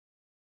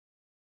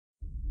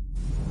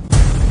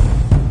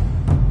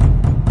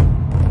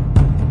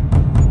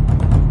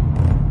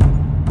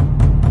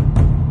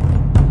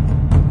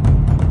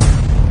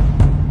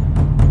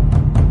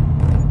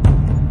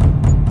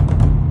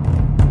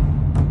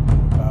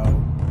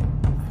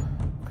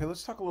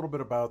let's talk a little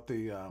bit about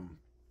the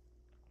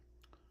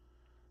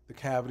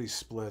cavity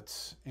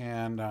splits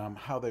and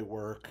how they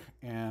work.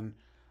 And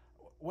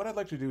what I'd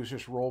like to do is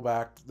just roll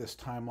back this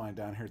timeline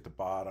down here at the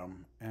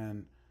bottom,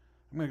 and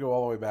I'm going to go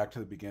all the way back to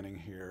the beginning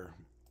here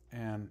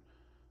and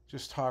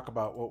just talk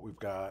about what we've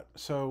got.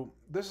 So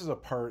this is a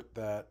part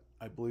that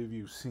I believe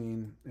you've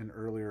seen in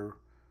earlier.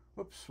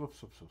 Whoops.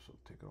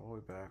 Take it all the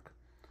way back.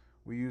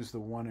 We use the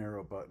one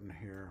arrow button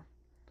here,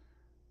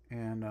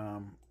 and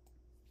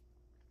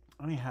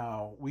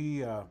anyhow,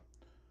 we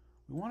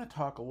want to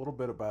talk a little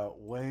bit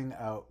about laying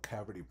out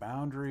cavity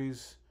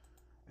boundaries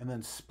and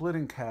then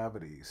splitting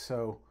cavities.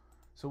 So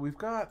we've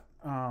got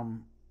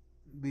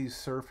these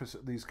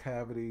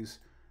cavities,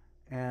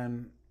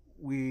 and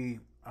we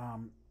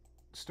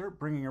start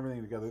bringing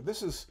everything together.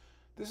 This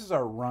is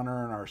our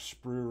runner and our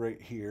sprue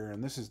right here,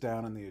 and this is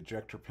down in the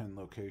ejector pin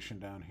location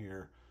down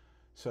here.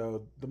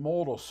 So the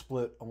mold will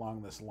split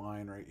along this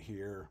line right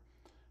here,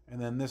 and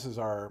then this is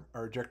our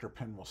ejector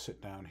pin will sit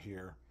down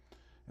here.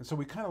 And so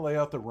we kind of lay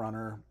out the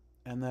runner,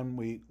 and then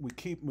we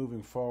keep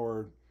moving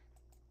forward.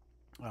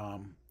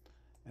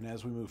 And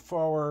as we move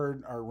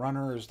forward, our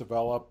runner is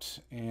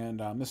developed,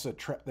 and this is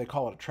they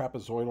call it a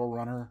trapezoidal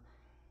runner.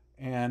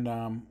 And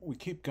we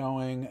keep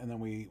going, and then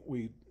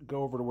we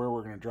go over to where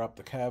we're going to drop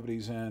the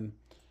cavities in,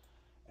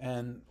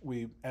 and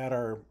we add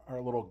our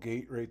little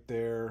gate right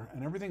there.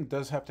 And everything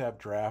does have to have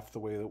draft the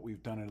way that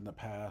we've done it in the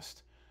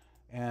past.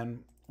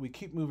 And we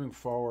keep moving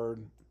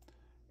forward,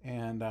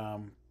 and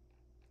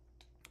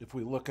if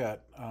we look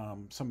at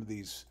some of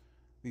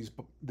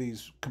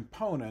these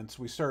components,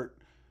 we start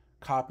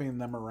copying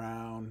them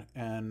around,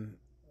 and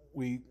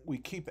we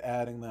keep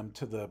adding them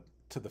to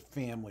the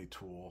family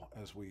tool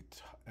as we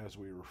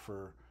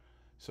refer.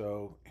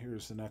 So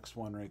here's the next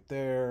one right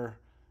there,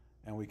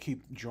 and we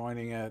keep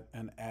joining it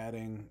and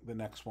adding the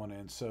next one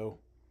in. So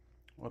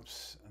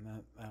whoops,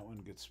 and that one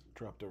gets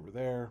dropped over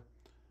there,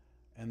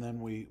 and then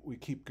we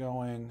keep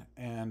going.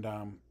 And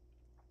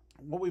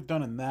what we've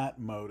done in that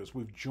mode is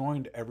we've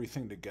joined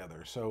everything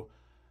together. So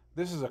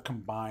this is a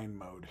combined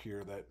mode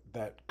here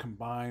that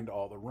combined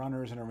all the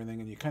runners and everything,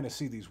 and you kind of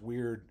see these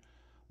weird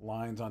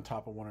lines on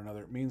top of one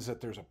another. It means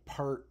that there's a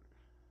part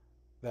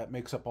that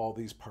makes up all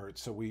these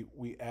parts. So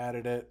we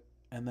added it,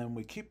 and then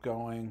we keep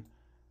going,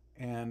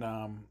 and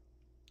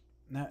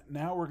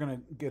now we're going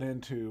to get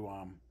into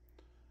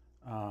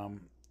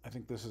I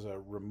think this is a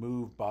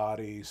remove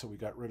body, so we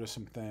got rid of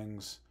some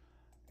things,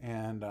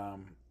 and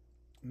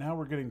now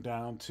we're getting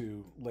down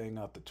to laying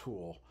out the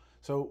tool.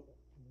 So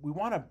we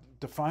want to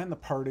define the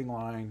parting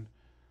line,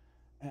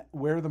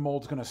 where the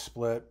mold's going to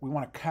split. We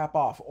want to cap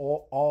off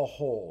all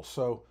holes.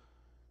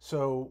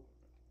 So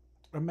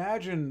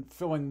imagine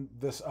filling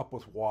this up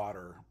with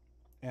water,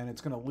 and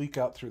it's going to leak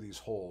out through these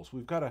holes.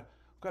 We've got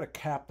to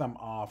cap them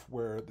off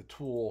where the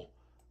tool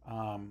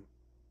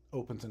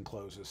opens and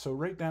closes. So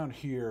right down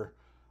here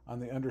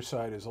on the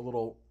underside is a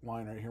little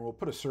line right here. We'll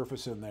put a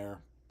surface in there.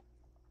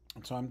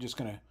 And so I'm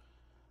going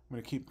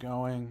to keep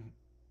going,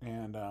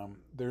 and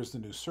there's the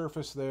new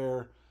surface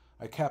there.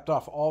 I capped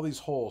off all these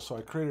holes, so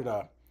I created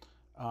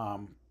I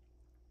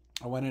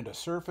went into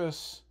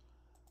surface,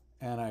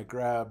 and I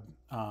grabbed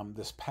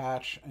this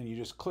patch, and you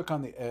just click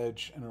on the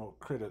edge, and it'll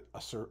create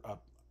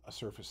a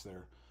surface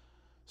there.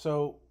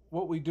 So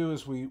what we do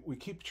is we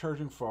keep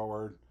charging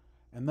forward,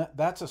 and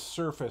that's a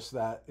surface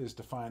that is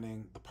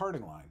defining the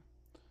parting line.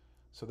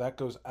 So that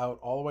goes out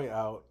all the way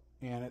out,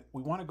 and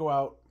we want to go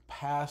out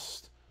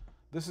past.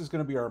 This is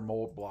going to be our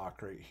mold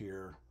block right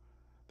here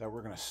that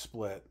we're going to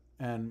split.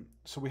 And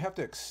so we have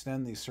to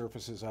extend these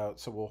surfaces out.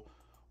 So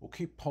we'll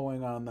keep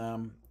pulling on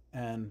them,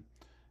 and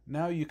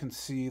now you can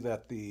see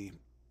that the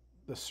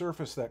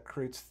surface that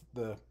creates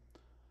the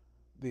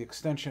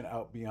extension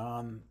out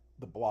beyond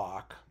the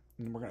block,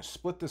 and we're going to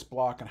split this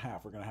block in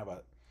half. We're going to have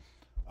a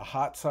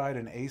hot side,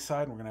 an A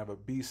side, and we're going to have a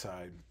B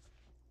side.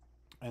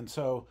 And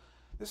so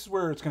this is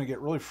where it's going to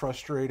get really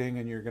frustrating,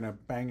 and you're going to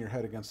bang your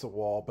head against the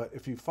wall. But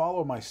if you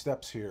follow my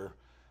steps here,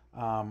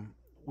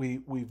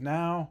 we've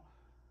now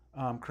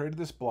created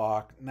this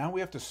block. Now we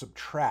have to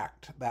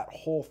subtract that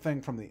whole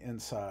thing from the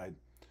inside.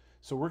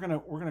 So we're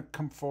gonna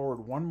come forward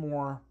one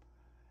more,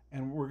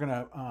 and we're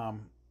gonna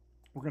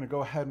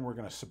go ahead and we're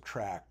gonna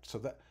subtract. So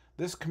that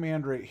this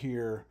command right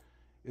here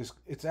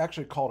it's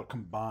actually called a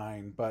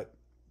combine, but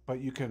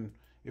you can,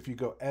 if you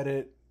go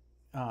edit,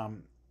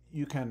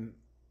 you can.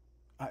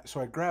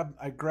 So I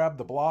grabbed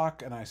the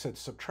block, and I said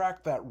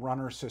subtract that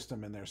runner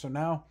system in there. So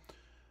now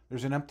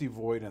there's an empty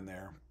void in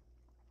there,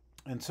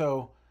 and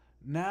so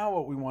now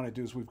what we want to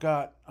do is we've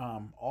got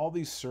all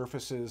these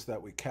surfaces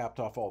that we capped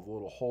off all the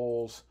little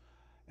holes,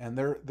 and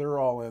they're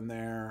all in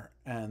there,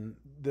 and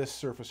this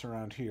surface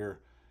around here.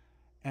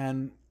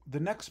 And the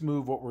next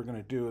move, what we're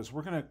going to do is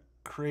we're going to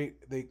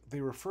create,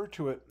 they refer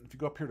to it, if you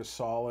go up here to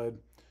solid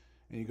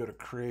and you go to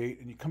create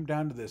and you come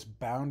down to this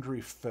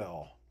boundary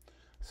fill.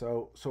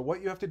 So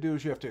what you have to do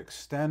is you have to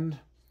extend,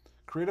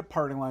 create a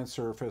parting line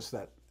surface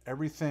that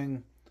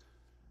everything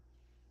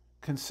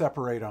can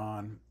separate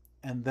on,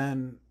 and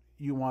then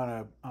you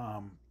want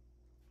to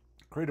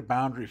create a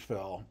boundary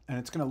fill, and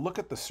it's going to look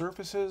at the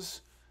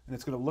surfaces and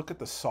it's going to look at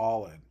the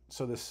solid.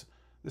 So this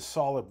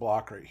solid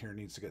block right here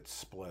needs to get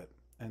split.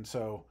 And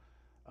so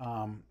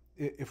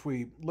if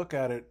we look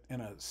at it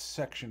in a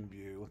section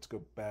view, let's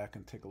go back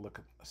and take a look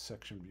at a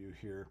section view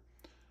here.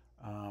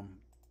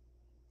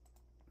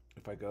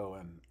 If I go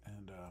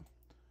and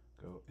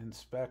go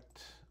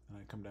inspect, and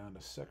I come down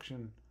to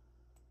section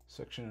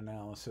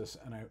analysis,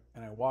 and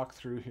I walk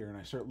through here and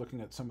I start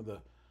looking at some of the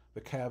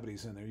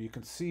cavities in there, you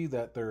can see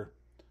that they're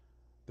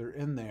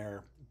in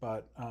there,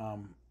 but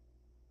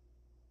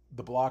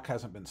the block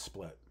hasn't been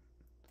split.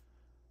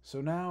 So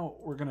now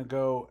we're going to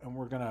go and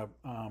we're going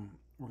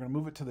to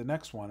move it to the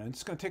next one, and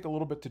it's going to take a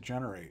little bit to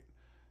generate.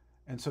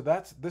 And so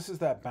this is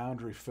that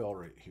boundary fill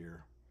right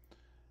here.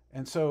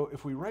 And so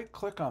if we right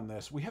click on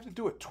this, we have to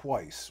do it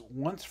twice,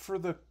 once for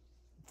the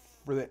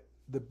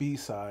B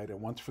side and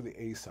once for the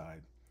A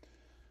side.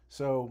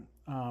 So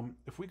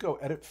if we go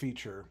edit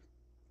feature,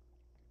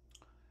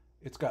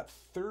 it's got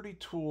 30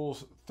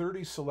 tools,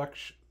 30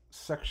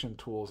 section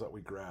tools that we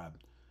grab.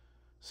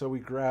 So we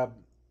grab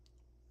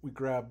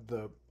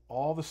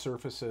all the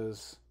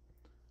surfaces,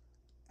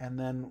 and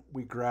then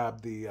we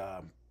grab the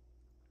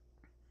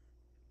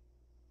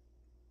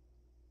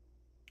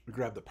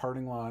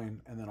parting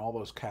line, and then all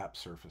those cap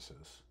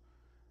surfaces.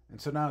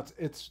 And so now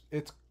it's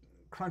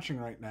crunching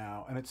right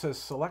now, and it says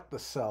select the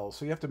cell.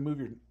 So you have to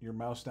move your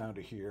mouse down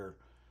to here,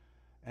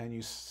 and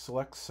you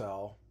select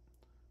cell.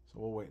 So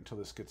we'll wait until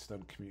this gets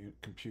done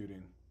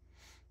computing.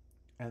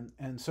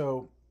 And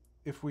so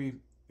if we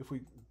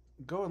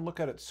go and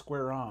look at it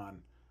square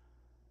on,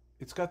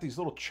 it's got these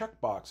little check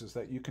boxes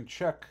that you can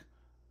check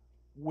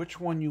which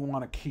one you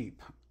want to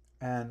keep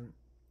and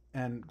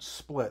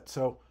split.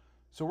 So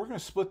we're going to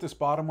split this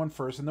bottom one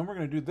first, and then we're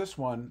going to do this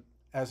one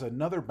as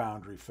another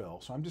boundary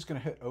fill. So I'm just going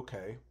to hit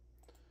OK,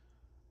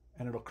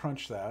 and it'll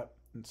crunch that.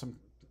 And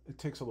it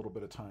takes a little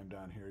bit of time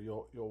down here.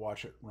 You'll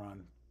watch it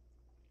run.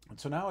 And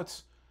so now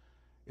it's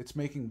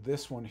making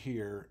this one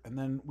here, and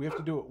then we have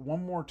to do it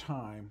one more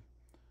time,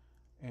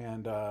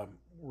 and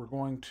we're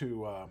going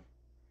to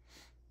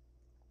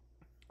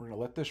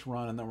let this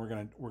run, and then we're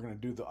going to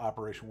do the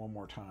operation one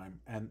more time,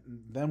 and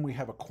then we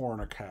have a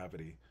corner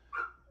cavity.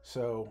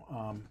 So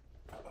oh,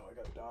 I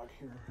got a dog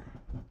here.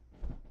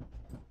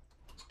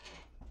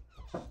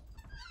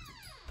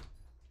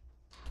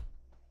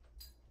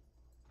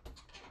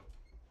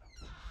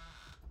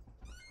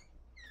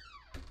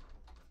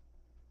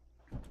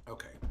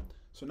 Okay,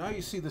 so now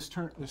you see this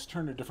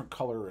turn a different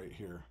color right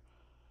here,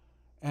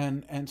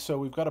 and so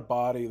we've got a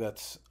body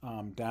that's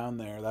down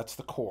there. That's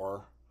the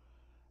core,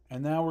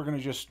 and now we're going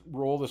to just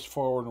roll this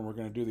forward, and we're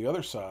going to do the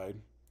other side,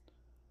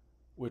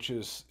 which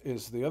is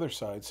the other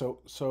side.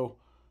 So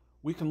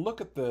we can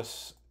look at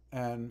this,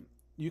 and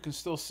you can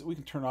still we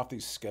can turn off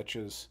these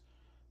sketches.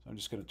 So I'm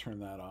just going to turn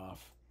that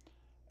off,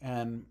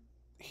 and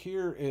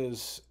here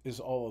is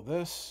all of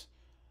this,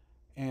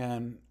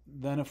 and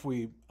then if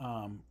we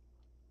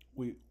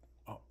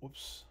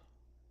whoops.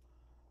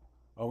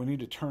 Oh, we need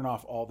to turn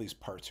off all these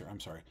parts here. I'm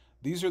sorry.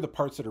 These are the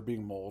parts that are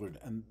being molded,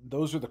 and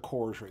those are the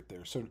cores right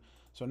there. So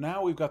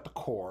now we've got the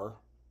core,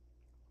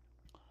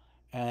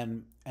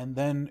 and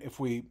then if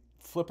we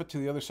flip it to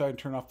the other side and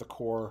turn off the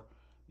core,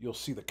 you'll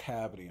see the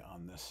cavity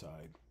on this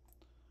side.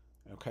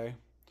 Okay,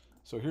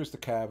 so here's the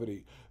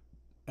cavity,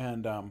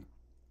 and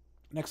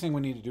next thing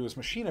we need to do is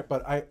machine it,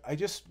 but I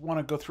just want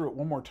to go through it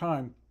one more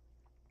time.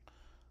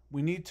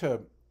 We need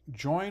to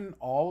join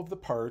all of the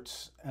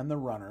parts and the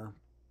runner.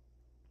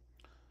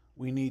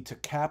 We need to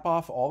cap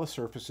off all the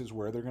surfaces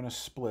where they're going to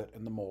split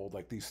in the mold,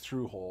 like these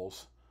through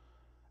holes,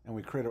 and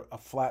we create a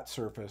flat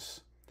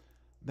surface.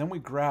 Then we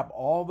grab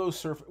all those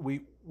surfaces,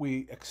 we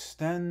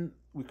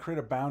create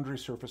a boundary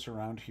surface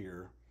around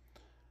here,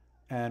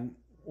 and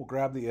we'll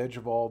grab the edge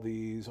of all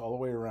these all the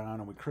way around,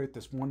 and we create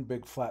this one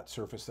big flat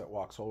surface that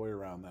walks all the way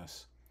around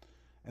this.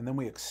 And then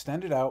we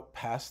extend it out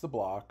past the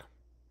block,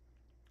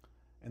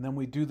 and then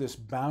we do this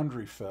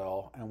boundary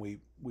fill, and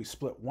we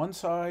split one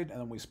side, and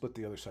then we split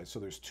the other side. So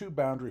there's two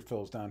boundary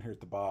fills down here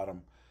at the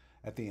bottom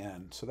at the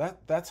end. So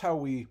that's how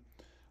we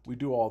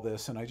do all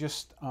this. And I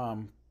just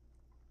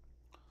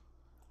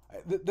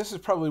this is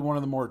probably one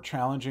of the more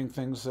challenging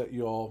things that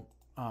you'll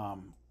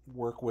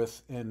work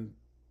with in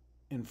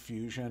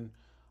Fusion,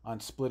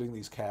 on splitting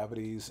these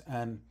cavities.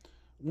 And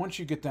once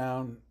you get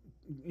down,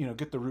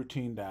 get the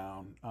routine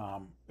down,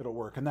 it'll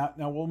work. And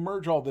now we'll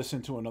merge all this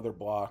into another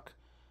block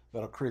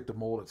that'll create the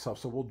mold itself.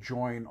 So we'll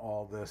join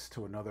all this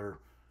to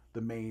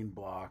the main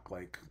block,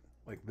 like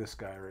this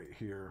guy right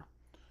here.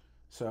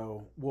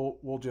 So we'll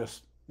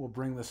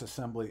bring this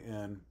assembly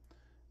in,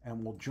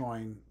 and we'll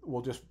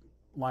just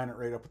line it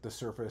right up with the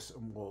surface,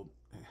 and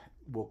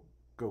we'll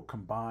go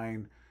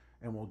combine,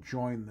 and we'll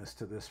join this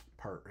to this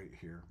part right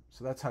here.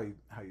 So that's how you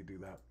do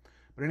that.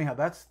 But anyhow,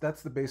 that's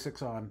the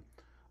basics on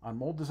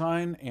mold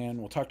design, and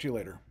we'll talk to you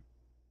later.